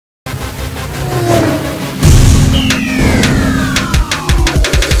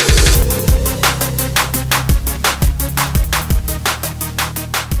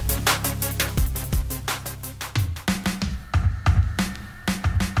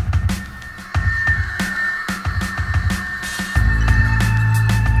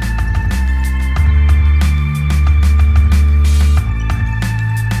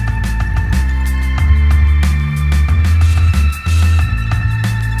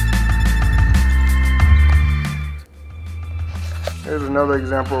another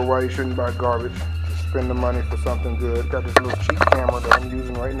example of why you shouldn't buy garbage. Just spend the money for something good. Got this little cheap camera that I'm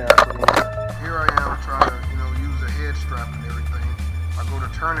using right now. Here I am trying to, use a head strap and everything. I go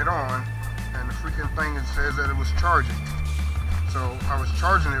to turn it on, and the freaking thing says that it was charging. So I was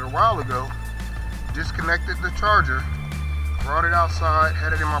charging it a while ago, disconnected the charger, brought it outside,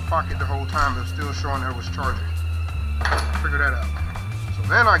 had it in my pocket the whole time, but it was still showing that it was charging. Figure that out. So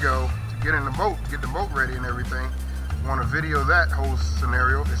then I go to get in the boat, get the boat ready and everything. Want to video that whole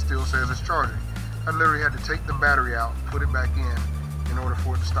scenario, it still says it's charging. I literally had to take the battery out, put it back in order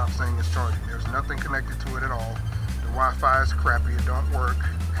for it to stop saying it's charging. There's nothing connected to it at all. The Wi-Fi is crappy, it don't work.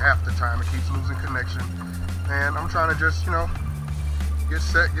 Half the time it keeps losing connection. And I'm trying to just, get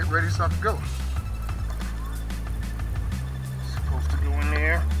set, get ready so I can go. Supposed to go in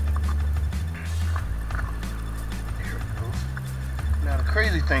there. Here it goes. Now the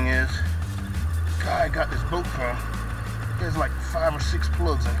crazy thing is, the guy I got this boat from, there's like 5 or 6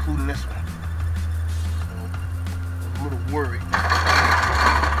 plugs, including this one. So I'm a little worried.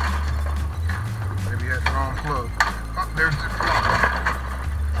 Maybe he had the wrong plug. Oh, there's the plug.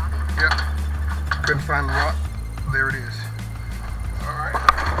 Yep. Couldn't find the rock. There it is. Alright.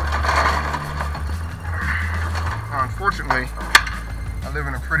 Now, unfortunately, I live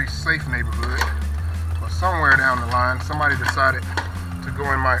in a pretty safe neighborhood. But somewhere down the line, somebody decided to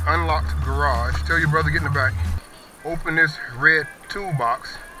go in my unlocked garage. Tell your brother, get in the back. Open this red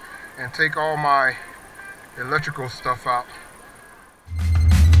toolbox and take all my electrical stuff out